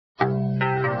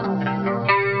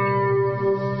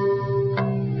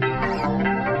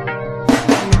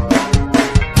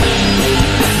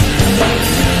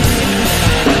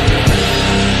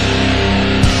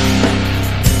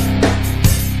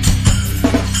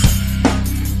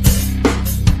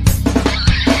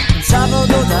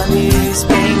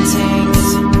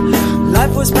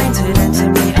was painted into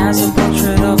me as a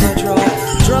portrait of a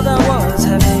draw that was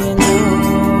heavy and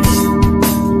used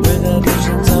with the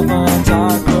visions of a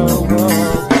darker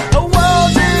world. A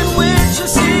world in which you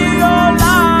see your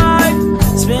life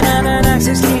spin at an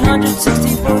axis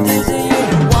 364 days a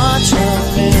year. Watch a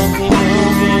filthy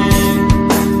movie,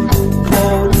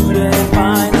 polluted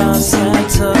by the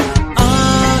center.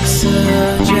 Oxygen,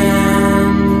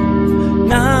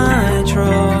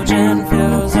 nitrogen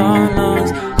fills our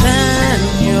lungs. Then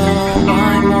you'll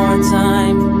buy more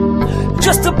time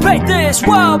just to pay this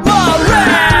world war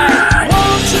rent.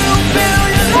 Won't you feel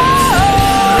your love?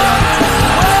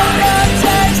 All that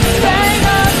takes to bang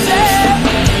a dead,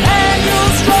 and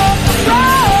you'll stroke the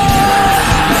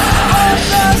road. All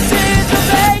the seeds of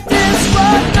hate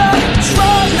disrupt the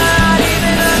stroke, not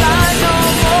even alive no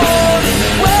more.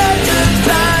 We're just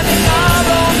timing our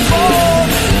own fall.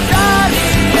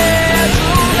 Guiding air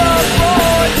through the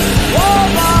void. All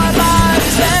our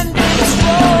lives ending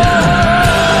strong.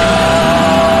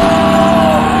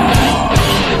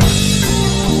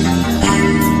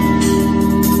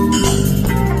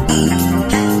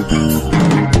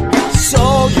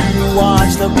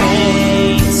 Watch the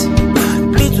pains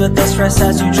bleed with the stress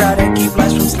as you try to keep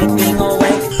life from slipping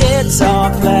away. It's all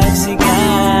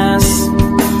plexiglass,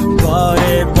 but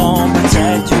it won't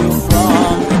protect you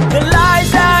from the lies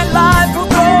that life will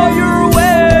throw your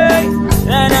way.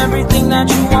 And everything that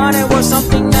you wanted was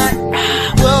something that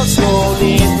will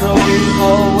slowly throw you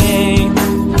away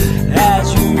as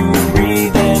you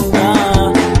breathe in the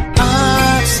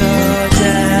oxygen,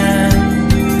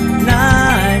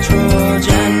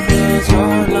 nitrogen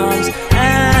your lungs,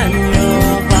 and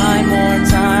you'll buy more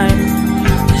time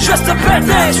just to pay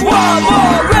this one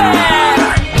more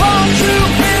rent. Won't you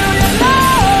feel your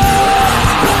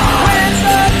love? When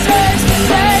the taste of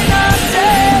pain of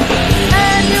death,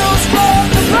 and you'll scroll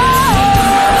the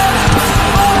road.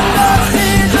 All the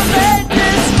seeds of hate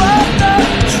disrupt the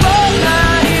stroke,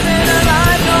 not even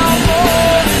alive no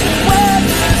more. We're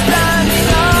just standing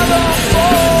our own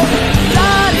fall.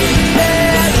 Bloody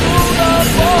air through the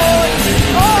void.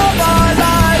 All our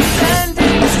lives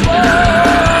ending strong.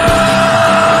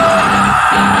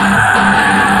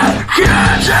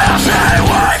 Can't you say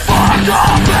we fucked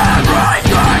up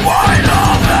everything we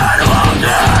love and all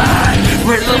day?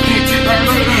 We're looking and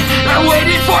waiting and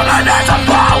waiting for the night to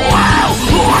fall. Why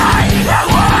and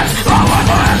what?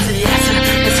 The answer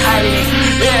is hiding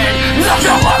in the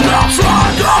someone else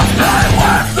on the stay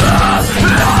with them.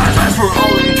 Life is for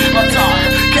only a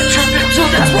time. Contribute to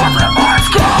this world that must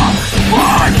come.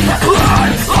 Find the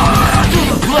plan, to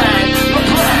the play, the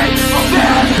play, the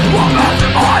band. We'll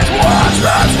maximize what's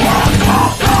this world.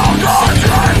 Don't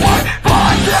say we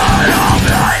find it all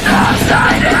in the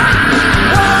state.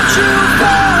 Won't you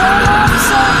go home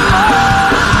some more?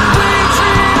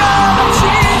 Reaching out,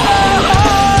 achieve the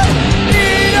heart.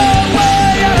 Need a way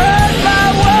to hurt my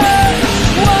word.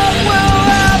 What will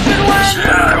happen when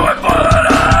we put it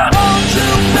on? Won't you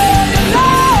feel your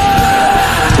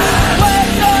love? When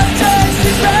the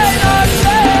tasty pain of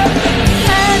death,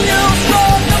 and you'll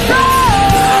stroke the road.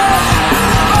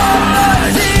 All the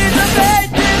seeds of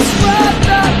hate disrupt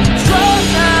the stroke,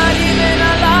 not even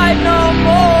alive no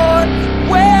more.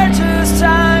 We're just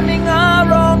timing our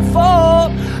own fall.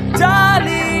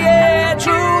 Dolly air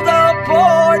through the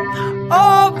port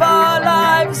of our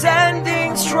lives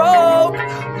ending stroke.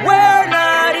 We're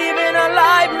not even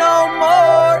alive no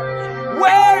more.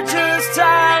 We're just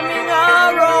timing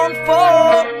our own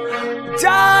fall.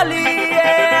 Dolly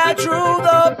air through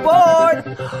the port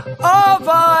of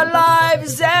our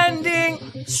lives ending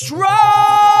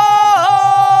strong.